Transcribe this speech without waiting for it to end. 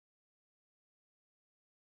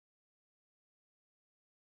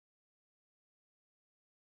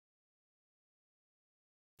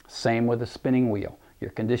Same with a spinning wheel.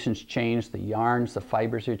 Your conditions change, the yarns, the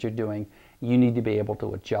fibers that you're doing, you need to be able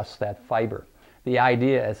to adjust that fiber. The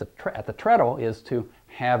idea at the treadle is to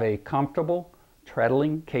have a comfortable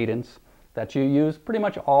treadling cadence that you use pretty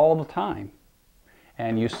much all the time.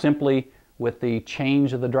 And you simply, with the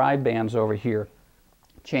change of the drive bands over here,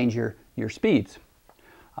 change your speeds.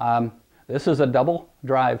 This is a double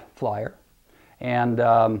drive flyer, and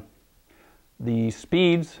the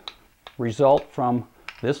speeds result from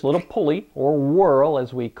this little pulley, or whirl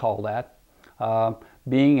as we call that,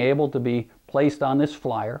 being able to be placed on this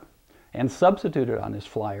flyer and substituted on this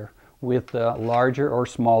flyer with larger or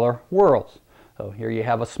smaller whirls. So here you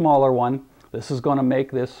have a smaller one. This is going to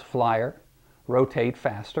make this flyer rotate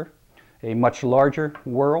faster. A much larger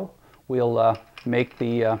whirl will make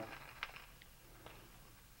the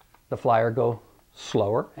flyer go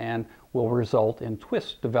slower and will result in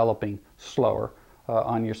twists developing slower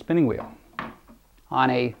on your spinning wheel. On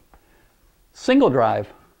a single drive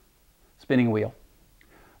spinning wheel,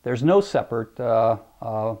 there's no separate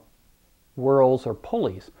whirls or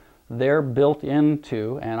pulleys. They're built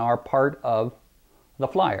into and are part of the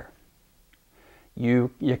flyer. You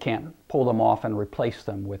can't pull them off and replace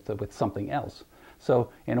them with something else.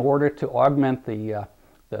 So in order to augment the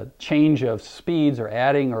change of speeds, or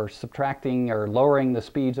adding or subtracting or lowering the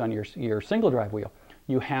speeds on your single drive wheel,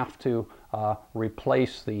 you have to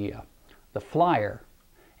replace the flyer.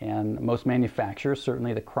 And most manufacturers,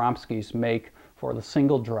 certainly the Kromskis, make for the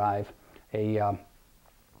single drive a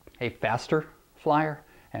faster flyer,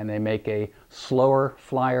 and they make a slower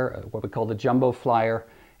flyer, what we call the jumbo flyer,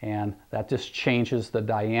 and that just changes the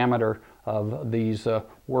diameter of these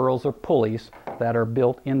whirls or pulleys that are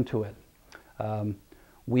built into it.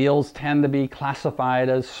 Wheels tend to be classified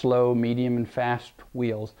as slow, medium, and fast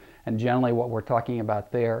wheels, and generally what we're talking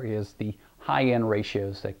about there is the high-end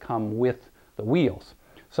ratios that come with the wheels.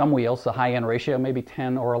 Some wheels, the high-end ratio may be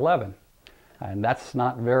 10 or 11, and that's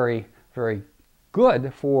not very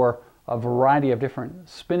good for a variety of different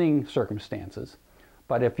spinning circumstances.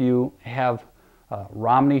 But if you have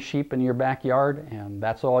Romney sheep in your backyard and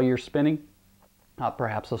that's all you're spinning,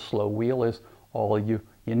 perhaps a slow wheel is all you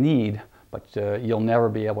need, but you'll never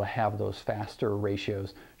be able to have those faster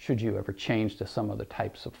ratios should you ever change to some other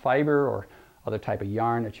types of fiber or other type of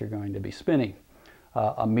yarn that you're going to be spinning.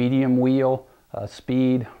 A medium wheel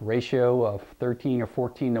speed ratio of 13 or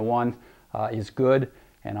 14 to 1 is good,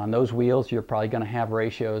 and on those wheels you're probably going to have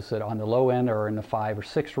ratios that on the low end are in the 5 or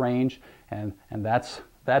 6 range, and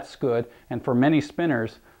that's good. And for many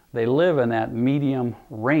spinners, they live in that medium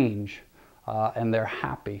range and they're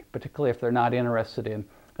happy, particularly if they're not interested in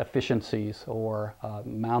efficiencies or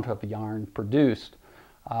amount of yarn produced.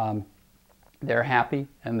 They're happy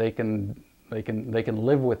and they can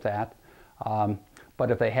live with that. But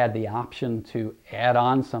if they had the option to add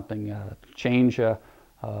on something, change to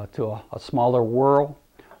a smaller whirl,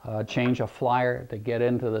 change a flyer to get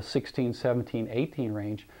into the 16, 17, 18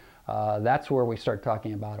 range, that's where we start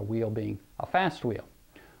talking about a wheel being a fast wheel.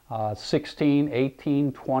 16,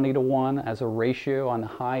 18, 20 to 1 as a ratio on the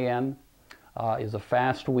high end is a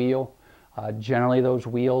fast wheel. Generally those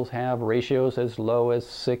wheels have ratios as low as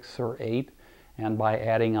 6 or 8, and by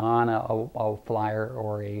adding on a flyer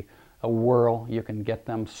or a whirl, you can get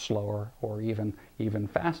them slower or even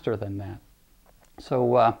faster than that.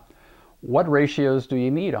 So what ratios do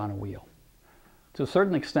you need on a wheel? To a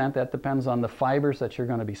certain extent, that depends on the fibers that you're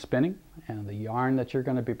going to be spinning and the yarn that you're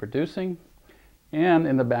going to be producing, and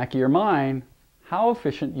in the back of your mind, how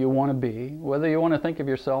efficient you want to be, whether you want to think of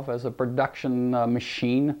yourself as a production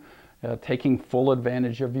machine, taking full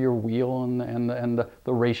advantage of your wheel and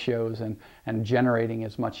the ratios and generating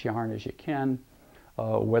as much yarn as you can,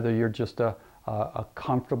 whether you're just a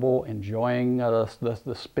comfortable enjoying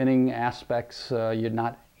the spinning aspects, you're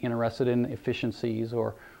not interested in efficiencies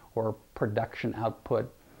or production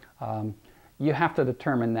output. You have to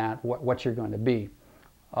determine that, what you're going to be.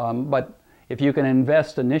 But if you can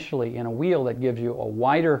invest initially in a wheel that gives you a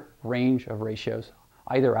wider range of ratios,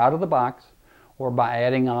 either out of the box or by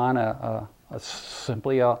adding on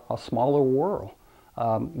simply a smaller whirl,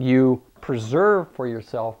 you preserve for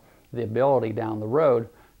yourself the ability down the road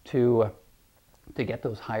to get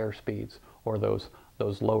those higher speeds or those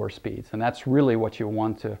lower speeds. And that's really what you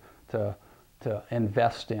want to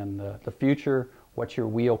invest in, the future, what your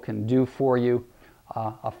wheel can do for you.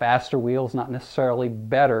 A faster wheel is not necessarily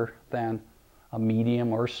better than a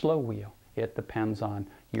medium or slow wheel. It depends on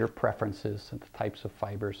your preferences and the types of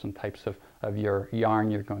fibers and types of your yarn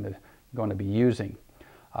you're going to be using.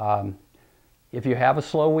 If you have a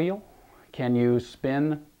slow wheel, can you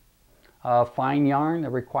spin fine yarn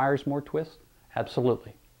that requires more twist?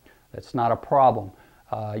 Absolutely. That's not a problem.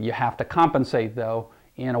 You have to compensate, though,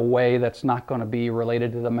 in a way that's not going to be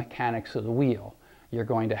related to the mechanics of the wheel. You're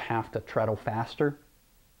going to have to treadle faster.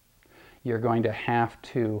 You're going to have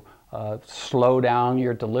to slow down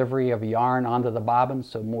your delivery of yarn onto the bobbin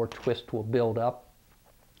so more twist will build up.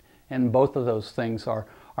 And both of those things are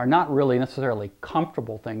not really necessarily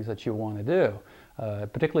comfortable things that you want to do,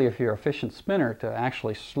 particularly if you're an efficient spinner. To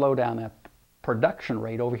actually slow down that production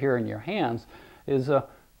rate over here in your hands it's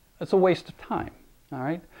a waste of time. All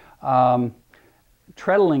right.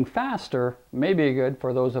 Treadling faster may be good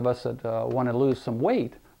for those of us that want to lose some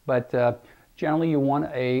weight, but generally you want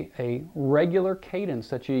a regular cadence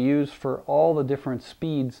that you use for all the different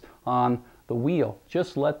speeds on the wheel.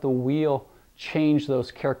 Just let the wheel change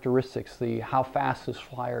those characteristics, how fast this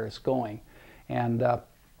flyer is going. And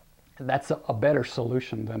that's a better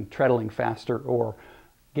solution than treadling faster or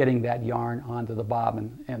getting that yarn onto the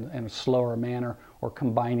bobbin in a slower manner, or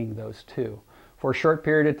combining those two. For a short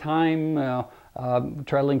period of time,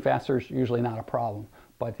 treadling faster is usually not a problem.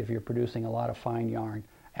 But if you're producing a lot of fine yarn,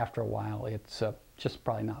 after a while, it's just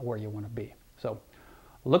probably not where you want to be. So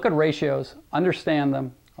look at ratios, understand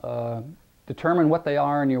them, determine what they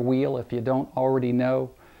are in your wheel if you don't already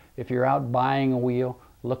know. If you're out buying a wheel,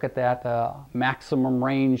 look at that maximum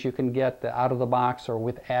range you can get out of the box or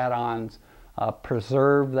with add-ons.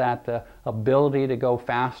 Preserve that ability to go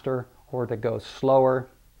faster or to go slower.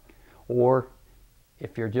 Or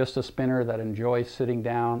if you're just a spinner that enjoys sitting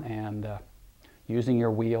down and using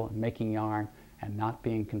your wheel and making yarn and not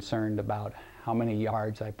being concerned about how many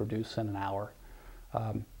yards I produce in an hour,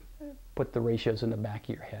 put the ratios in the back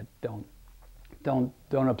of your head. Don't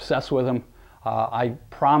obsess with them. I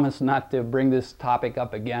promise not to bring this topic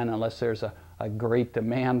up again unless there's a great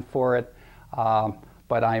demand for it.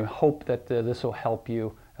 But I hope that this will help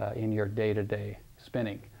you in your day-to-day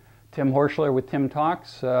spinning. Tim Horschler with Tim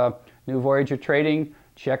Talks, New Voyager Trading.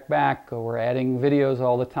 Check back. We're adding videos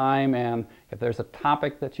all the time, and if there's a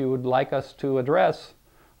topic that you would like us to address,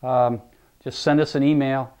 just send us an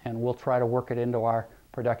email and we'll try to work it into our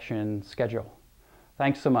production schedule.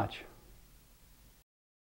 Thanks so much.